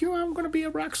tripping and, I'm going to be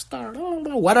a rock star.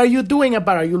 Oh, what are you doing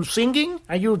about it? Are you singing?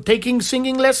 Are you taking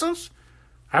singing lessons?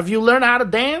 Have you learned how to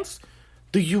dance?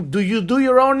 Do you do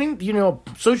your own,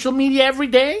 social media every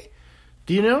day?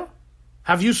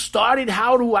 Have you started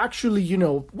how to actually, I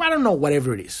don't know,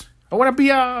 whatever it is. I want to be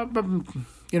a,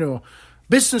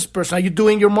 business person. Are you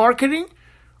doing your marketing?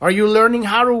 Are you learning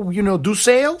how to, do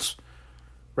sales?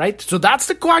 Right? So that's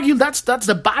the that's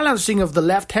the balancing of the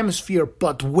left hemisphere.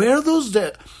 But where does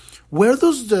the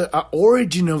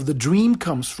origin of the dream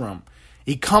comes from?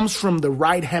 It comes from the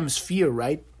right hemisphere,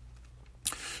 right?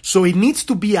 So it needs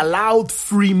to be allowed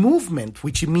free movement,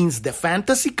 which means the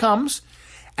fantasy comes,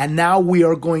 and now we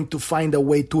are going to find a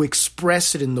way to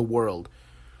express it in the world.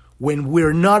 When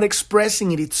we're not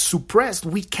expressing it, it's suppressed.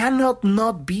 We cannot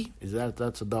not be.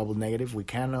 That's a double negative? We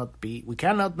cannot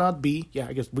not be. Yeah,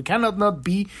 I guess we cannot not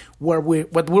be what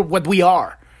we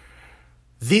are.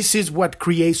 This is what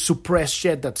creates suppressed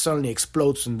shit that suddenly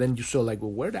explodes, and then you saw like,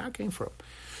 well, where that came from?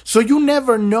 So you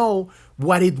never know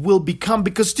what it will become,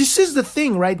 because this is the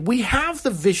thing, right? We have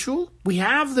the visual, we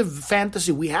have the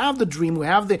fantasy, we have the dream, we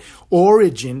have the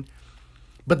origin,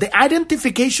 but the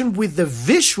identification with the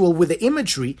visual, with the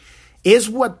imagery, is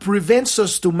what prevents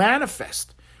us to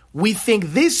manifest. We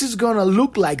think this is going to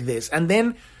look like this, and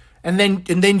then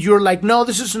you're like, no,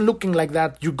 this isn't looking like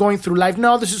that. You're going through life,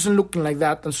 no, this isn't looking like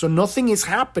that. And so nothing is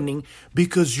happening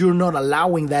because you're not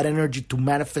allowing that energy to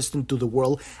manifest into the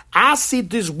world as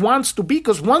it is wants to be.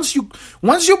 Because once you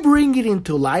bring it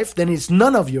into life, then it's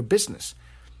none of your business.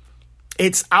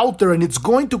 It's out there and it's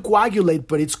going to coagulate,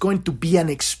 but it's going to be an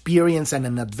experience and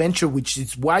an adventure, which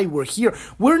is why we're here.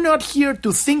 We're not here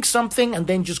to think something and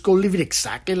then just go live it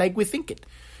exactly like we think it.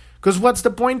 Because what's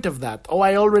the point of that? Oh,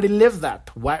 I already lived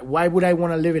that. Why would I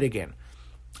want to live it again?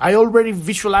 I already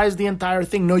visualized the entire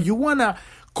thing. No, you want to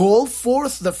call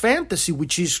forth the fantasy,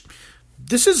 which is,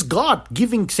 this is God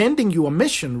sending you a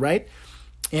mission, right?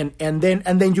 And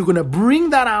then you're going to bring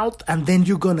that out, and then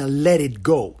you're going to let it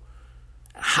go.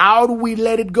 How do we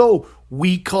let it go?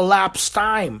 We collapse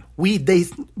time. We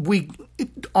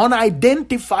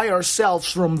unidentify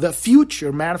ourselves from the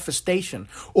future manifestation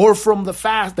or from the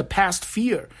past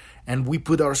fear. And we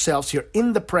put ourselves here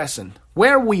in the present,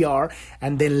 where we are,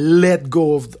 and then let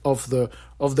go of the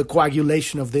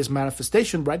coagulation of this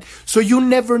manifestation, right? So you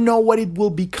never know what it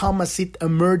will become as it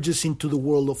emerges into the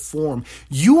world of form.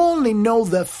 You only know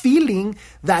the feeling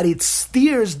that it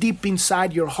steers deep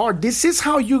inside your heart. This is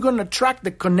how you're going to track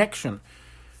the connection.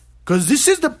 Because this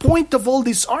is the point of all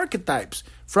these archetypes.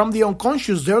 From the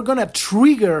unconscious, they're going to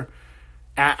trigger,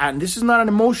 and this is not an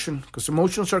emotion, because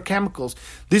emotions are chemicals.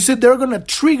 They're going to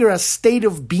trigger a state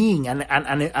of being and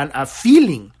a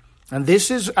feeling. And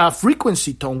this is a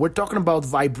frequency tone. We're talking about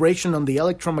vibration on the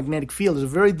electromagnetic field. It's a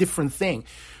very different thing,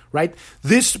 right?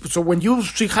 So when you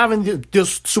see having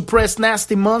just suppressed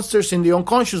nasty monsters in the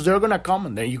unconscious, they're going to come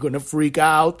and then you're going to freak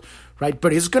out, right?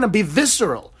 But it's going to be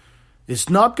visceral. It's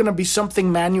not going to be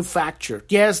something manufactured.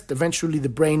 Yes, eventually the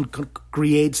brain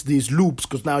creates these loops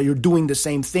because now you're doing the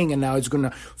same thing, and now it's going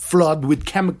to flood with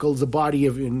chemicals the body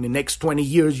in the next 20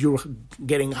 years. You're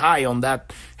getting high on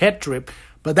that head trip.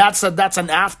 But that's an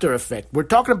after effect. We're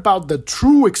talking about the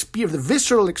true experience, the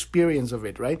visceral experience of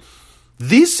it, right?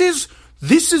 This is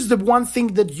the one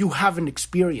thing that you haven't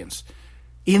experienced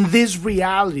in this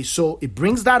reality. So it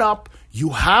brings that up. You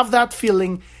have that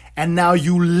feeling, and now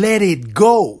you let it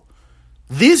go.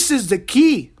 This is the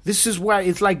key. This is why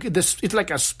it's like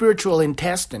a spiritual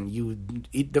intestine. You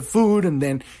eat the food, and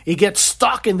then it gets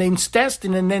stuck in the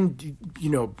intestine, and then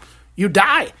you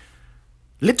die.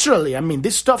 Literally, I mean,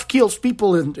 this stuff kills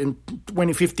people in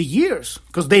 20, 50 years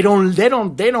because they don't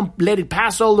let it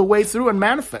pass all the way through and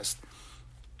manifest.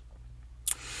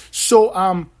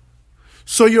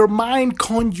 So your mind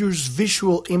conjures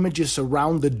visual images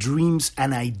around the dreams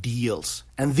and ideals.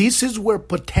 And this is where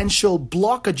potential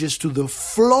blockages to the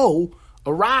flow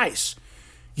arise.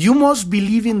 You must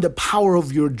believe in the power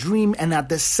of your dream, and at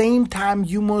the same time,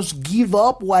 you must give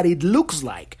up what it looks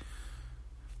like.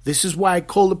 This is why I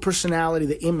call the personality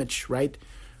the image, right?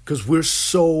 Because we're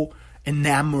so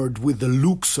enamored with the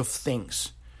looks of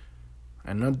things.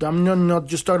 And I'm not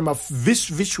just talking about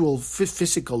visual,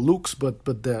 physical looks, but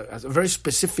the very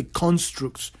specific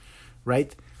constructs,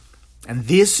 right? And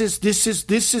this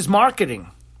is marketing.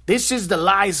 This is the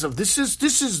lies of this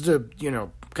is the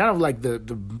kind of like the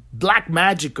black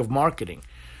magic of marketing,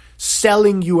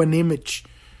 selling you an image,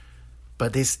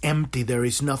 but it's empty. There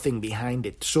is nothing behind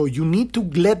it. So you need to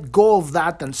let go of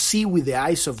that and see with the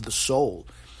eyes of the soul.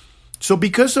 So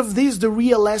because of this, the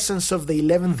real essence of the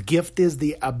 11th gift is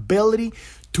the ability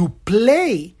to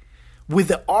play with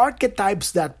the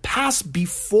archetypes that pass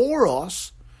before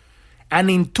us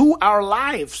and into our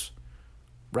lives,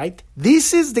 right?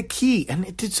 This is the key.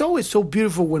 And it's always so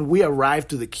beautiful when we arrive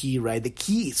to the key, right? The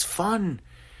key is fun.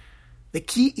 The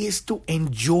key is to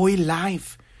enjoy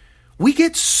life. We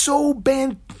get so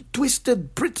bent,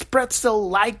 twisted,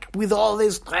 pretzel-like with all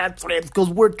this because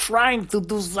we're trying to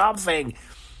do something.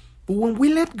 But when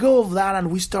we let go of that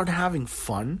and we start having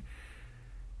fun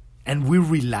and we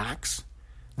relax,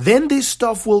 then this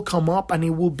stuff will come up and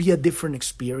it will be a different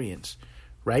experience,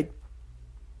 right?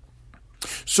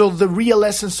 So the real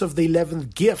essence of the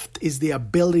 11th gift is the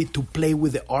ability to play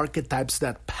with the archetypes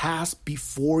that pass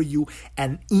before you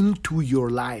and into your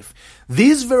life.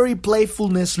 This very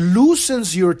playfulness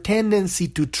loosens your tendency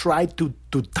to try to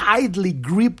tightly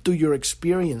grip to your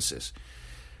experiences.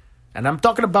 And I'm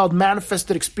talking about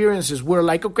manifested experiences where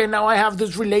like, okay, now I have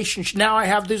this relationship, now I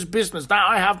have this business, now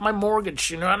I have my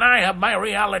mortgage, and I have my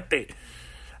reality.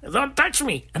 Don't touch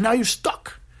me. And now you're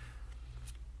stuck.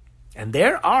 And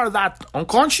there are that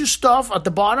unconscious stuff at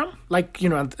the bottom, like,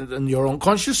 and your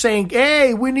unconscious saying,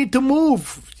 hey, we need to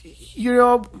move.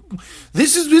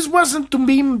 This wasn't to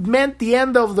be meant the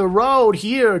end of the road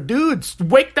here, dudes.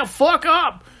 Wake the fuck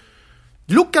up.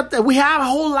 Look at that. We have a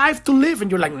whole life to live.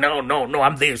 And you're like, no,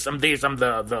 I'm this. I'm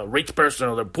the rich person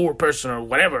or the poor person or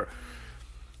whatever.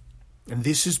 And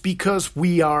this is because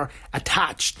we are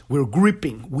attached. We're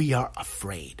gripping. We are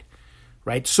afraid.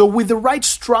 Right? So with the right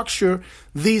structure,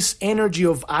 this energy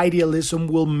of idealism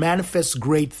will manifest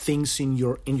great things in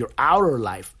your outer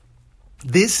life.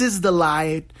 This is the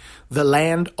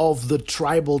land of the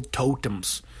tribal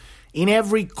totems. In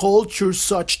every culture,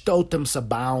 such totems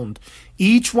abound.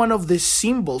 Each one of these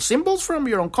symbols from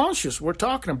your unconscious we're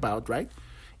talking about, right?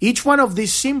 Each one of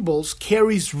these symbols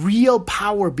carries real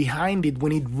power behind it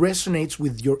when it resonates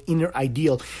with your inner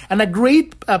ideal. And a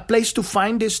great place to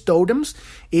find these totems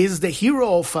is the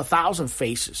hero of 1,000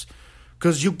 faces.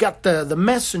 Because you got the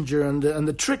messenger and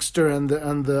the trickster and the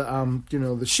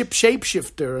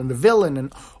shapeshifter and the villain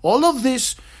and all of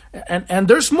this. And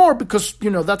there's more because,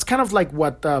 that's kind of like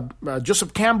what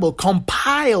Joseph Campbell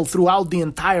compiled throughout the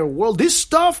entire world. This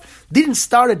stuff didn't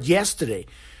start yesterday.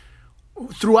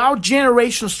 Throughout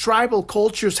generations, tribal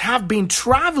cultures have been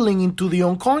traveling into the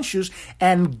unconscious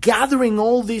and gathering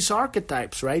all these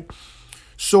archetypes, right?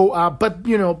 So, but,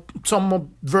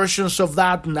 some versions of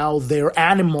that now, they're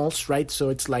animals, right? So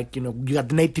it's like, you got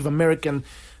the Native American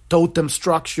totem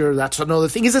structure. That's another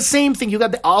thing. It's the same thing. You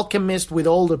got the alchemist with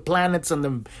all the planets and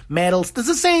the metals. It's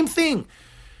the same thing.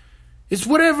 It's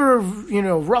whatever,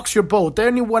 rocks your boat.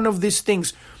 Any one of these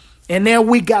things. And now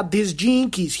we got these gene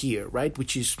keys here, right?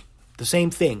 Which is the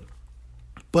same thing.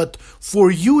 But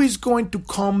for you is going to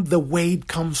come the way it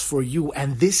comes for you.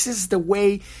 And this is the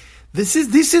way, this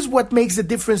is what makes the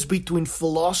difference between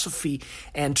philosophy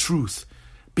and truth.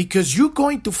 Because you're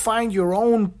going to find your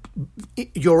own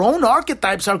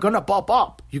archetypes are going to pop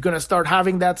up. You're going to start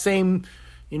having that same,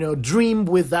 dream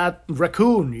with that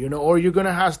raccoon, or you're going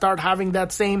to start having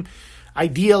that same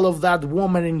ideal of that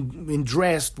woman in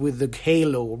dressed with the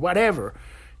halo or whatever.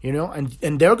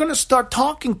 And they're going to start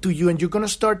talking to you, and you're going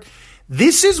to start,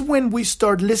 This is when we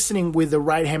start listening with the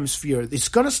right hemisphere. It's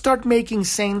going to start making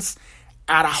sense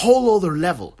at a whole other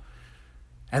level.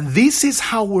 And this is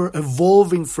how we're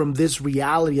evolving from this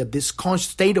reality, at this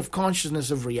state of consciousness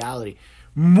of reality.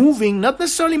 Moving, not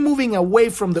necessarily moving away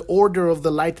from the order of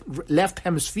the left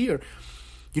hemisphere.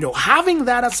 Having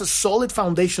that as a solid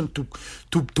foundation to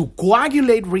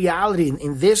coagulate reality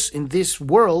in this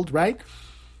world, right?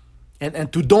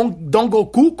 And to don't go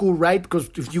cuckoo, right?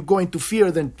 Because if you go into fear,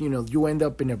 then you end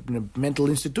up in a mental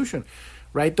institution,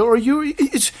 right? Or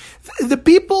it's the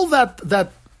people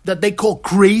that they call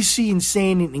crazy,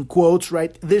 insane in quotes,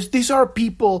 right? These are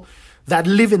people that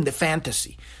live in the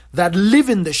fantasy, that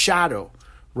live in the shadow,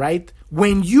 right?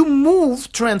 When you move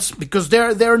because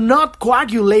they're not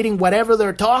coagulating whatever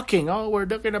they're talking. Oh, we're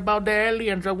talking about the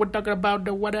aliens, or we're talking about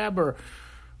the whatever,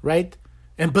 right?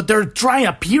 But they're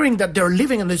appearing that they're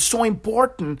living and it's so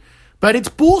important, but it's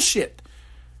bullshit.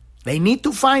 They need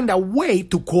to find a way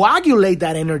to coagulate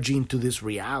that energy into this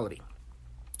reality,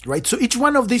 right? So each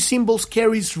one of these symbols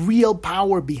carries real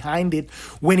power behind it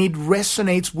when it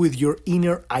resonates with your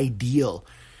inner ideal.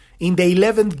 In the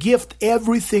 11th gift,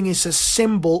 everything is a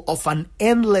symbol of an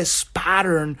endless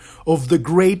pattern of the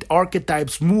great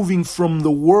archetypes moving from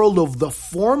the world of the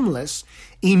formless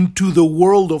into the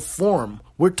world of form.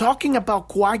 We're talking about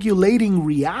coagulating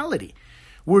reality.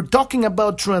 We're talking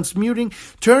about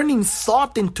turning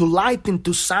thought into light,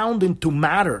 into sound, into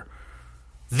matter.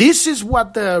 This is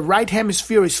what the right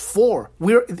hemisphere is for.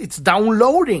 It's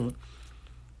downloading.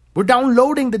 We're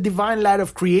downloading the divine light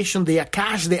of creation, the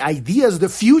Akash, the ideas, the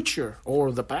future,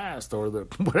 or the past, or the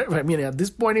whatever. I mean, at this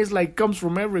point, it's like comes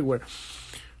from everywhere,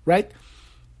 right?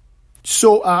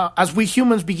 So as we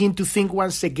humans begin to think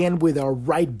once again with our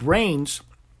right brains,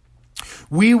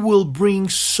 we will bring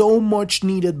so much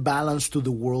needed balance to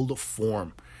the world of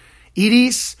form. It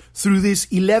is through this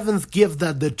 11th gift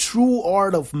that the true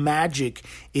art of magic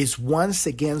is once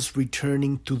again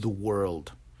returning to the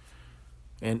world.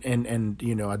 And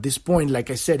at this point, like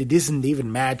I said, it isn't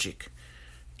even magic.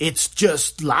 It's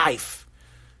just life.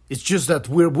 It's just that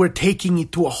we're taking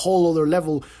it to a whole other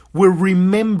level. We're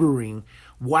remembering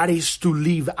what is to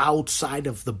live outside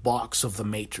of the box of the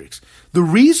matrix. The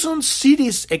reason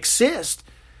cities exist,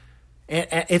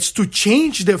 it's to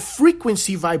change the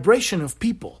frequency vibration of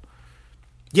people.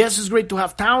 Yes, it's great to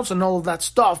have towns and all of that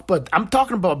stuff, but I'm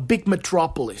talking about big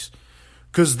metropolis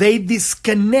because they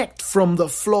disconnect from the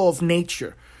flow of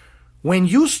nature. When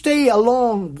you stay a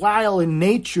long while in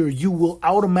nature, you will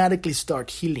automatically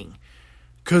start healing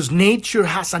because nature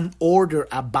has an order,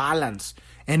 a balance,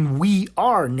 and we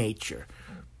are nature.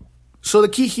 So the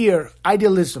key here,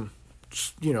 idealism,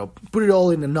 put it all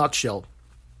in a nutshell.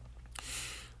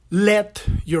 Let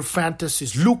your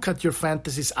fantasies, look at your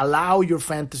fantasies, allow your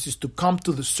fantasies to come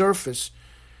to the surface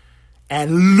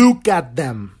and look at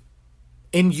them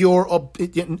with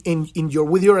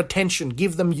your attention.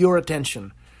 Give them your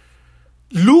attention.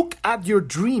 Look at your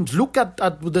dreams. Look at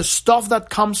the stuff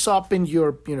that comes up in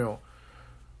your,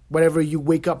 whatever you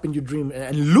wake up in your dream,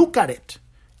 and look at it.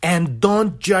 And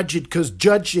don't judge it, because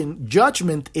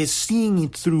judgment is seeing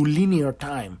it through linear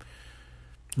time.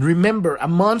 Remember, a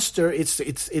monster,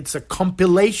 it's a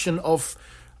compilation of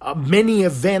many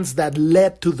events that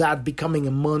led to that becoming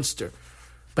a monster.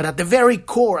 But at the very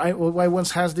core, I once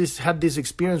had this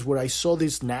experience where I saw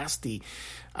this nasty,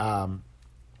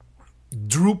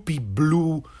 droopy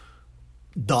blue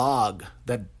dog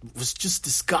that was just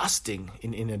disgusting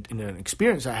in an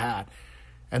experience I had.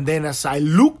 And then as I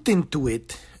looked into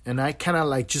it, and I kind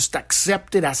of just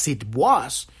accepted as it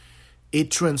was, it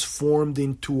transformed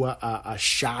into a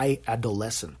shy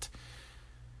adolescent.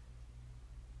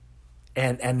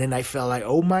 And then I felt like,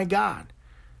 oh my God.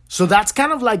 So that's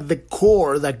kind of like the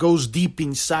core that goes deep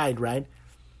inside, right?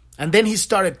 And then he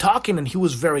started talking and he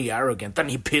was very arrogant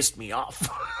and he pissed me off.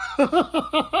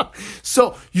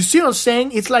 So you see what I'm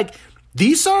saying? It's like,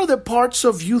 these are the parts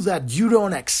of you that you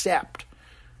don't accept.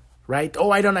 Right?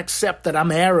 Oh, I don't accept that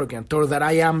I'm arrogant or that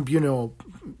I am,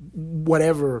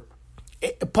 whatever.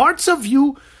 Parts of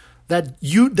you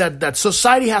that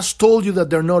society has told you that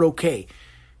they're not okay.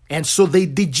 And so they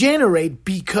degenerate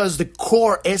because the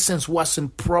core essence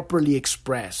wasn't properly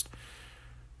expressed.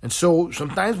 And so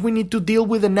sometimes we need to deal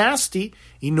with the nasty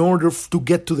in order to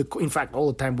get to in fact, all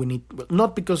the time we need,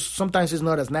 not because sometimes it's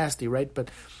not as nasty, right?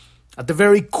 But at the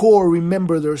very core,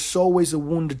 remember, there's always a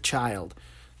wounded child.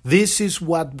 This is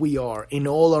what we are in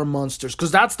all our monsters,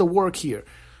 because that's the work here.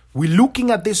 We're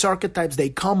looking at these archetypes, they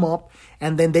come up,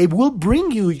 and then they will bring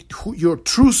you your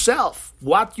true self,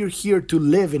 what you're here to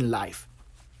live in life.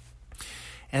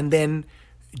 And then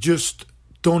just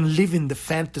don't live in the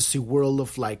fantasy world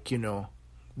of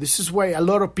This is why a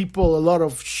lot of people, a lot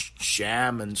of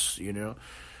shamans,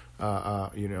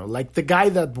 like the guy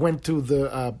that went to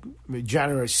the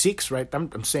January 6th, right?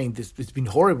 I'm saying this. It's been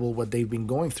horrible what they've been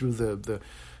going through.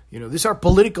 These are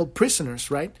political prisoners,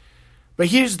 right? But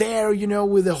he's there,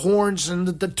 with the horns and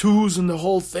the tattoos and the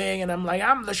whole thing, and I'm like,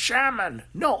 I'm the shaman.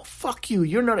 No, fuck you.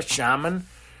 You're not a shaman.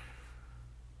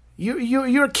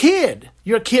 You're a kid.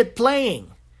 You're a kid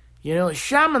playing.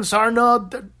 Shamans are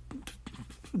not.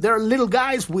 They're little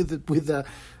guys with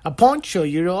a poncho,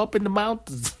 up in the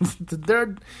mountains.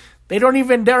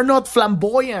 They're not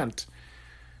flamboyant.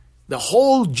 The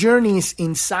whole journey is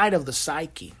inside of the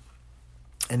psyche.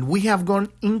 And we have gone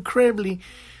incredibly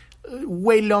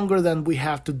way longer than we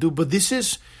have to do. But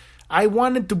I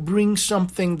wanted to bring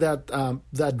something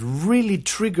that really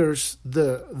triggers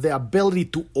the ability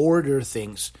to order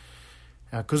things.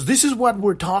 Because this is what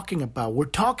we're talking about. We're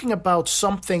talking about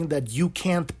something that you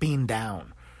can't pin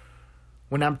down.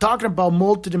 When I'm talking about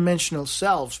multidimensional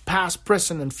selves, past,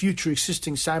 present, and future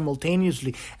existing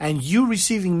simultaneously, and you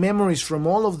receiving memories from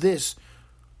all of this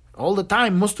all the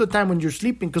time, most of the time when you're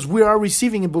sleeping, because we are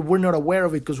receiving it, but we're not aware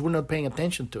of it because we're not paying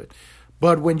attention to it.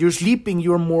 But when you're sleeping,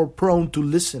 you're more prone to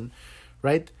listen,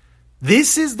 right?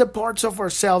 This is the parts of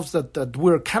ourselves that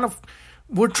we're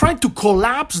trying to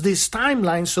collapse this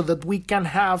timeline so that we can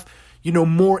have,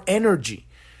 more energy.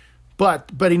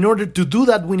 But in order to do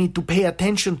that, we need to pay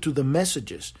attention to the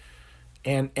messages.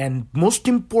 And most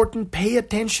important, pay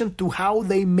attention to how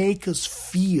they make us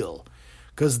feel.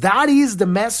 Because that is the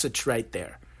message right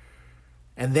there.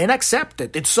 And then accept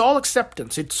it. It's all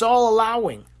acceptance. It's all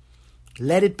allowing.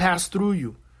 Let it pass through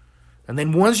you. And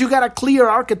then once you got a clear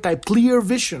archetype, clear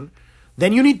vision,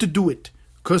 then you need to do it.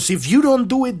 Because if you don't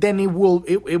do it, then it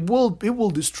will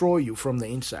destroy you from the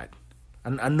inside.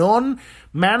 A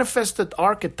non-manifested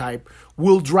archetype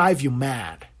will drive you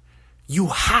mad. You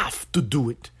have to do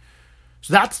it.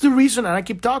 So that's the reason, and I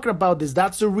keep talking about this,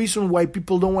 that's the reason why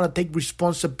people don't want to take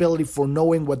responsibility for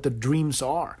knowing what the dreams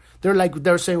are.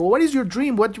 They're saying, well, what is your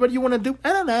dream? What do you want to do?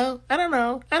 I don't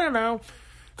know.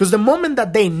 Because the moment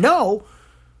that they know,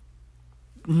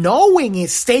 knowing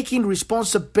is taking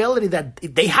responsibility that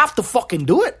they have to fucking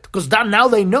do it. Because now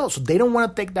they know. So they don't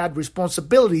want to take that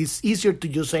responsibility. It's easier to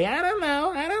just say, I don't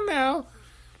know.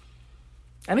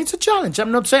 And it's a challenge.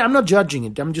 I'm not judging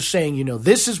it. I'm just saying,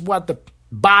 this is what the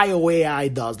bio AI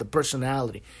does, the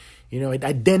personality. It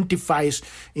identifies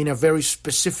in a very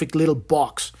specific little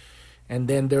box. And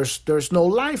then there's no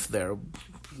life there.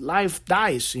 Life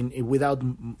dies without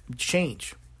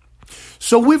change.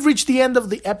 So we've reached the end of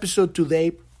the episode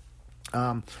today.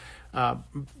 The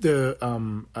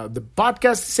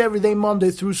podcast is every day,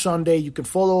 Monday through Sunday. You can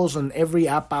follow us on every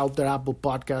app out there: Apple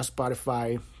Podcasts,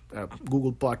 Spotify,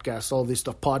 Google Podcasts, all this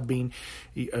stuff, Podbean,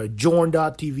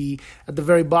 Jorn.tv. At the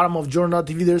very bottom of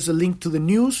Jorn.tv, there's a link to the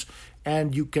news,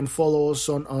 and you can follow us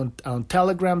on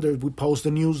Telegram. We post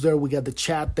the news there. We got the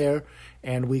chat there,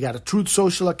 and we got a Truth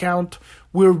Social account.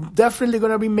 We're definitely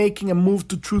going to be making a move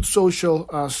to Truth Social.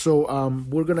 We're still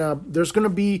going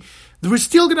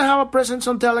to have a presence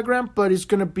on Telegram, but it's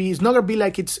not going to be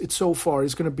like it's so far.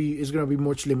 It's going to be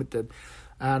much limited.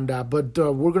 And but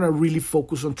we're going to really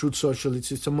focus on Truth Social.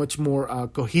 It's a much more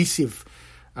cohesive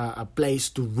a place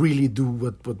to really do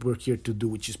what we're here to do,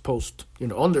 which is post,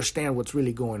 understand what's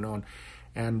really going on.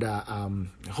 And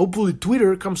hopefully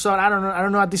Twitter comes out. I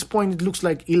don't know. At this point, it looks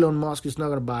like Elon Musk is not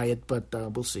going to buy it, but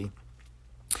we'll see.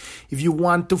 If you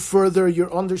want to further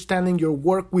your understanding, your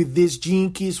work with these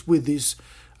gene keys, with this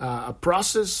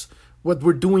process, what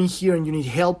we're doing here, and you need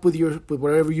help with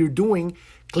whatever you're doing,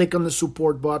 click on the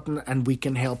support button, and we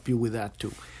can help you with that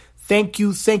too. Thank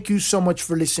you so much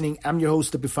for listening. I'm your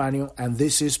host, Epifanio, and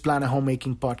this is Planet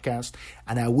Homemaking Podcast,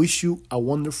 and I wish you a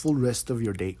wonderful rest of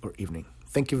your day or evening.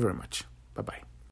 Thank you very much. Bye-bye.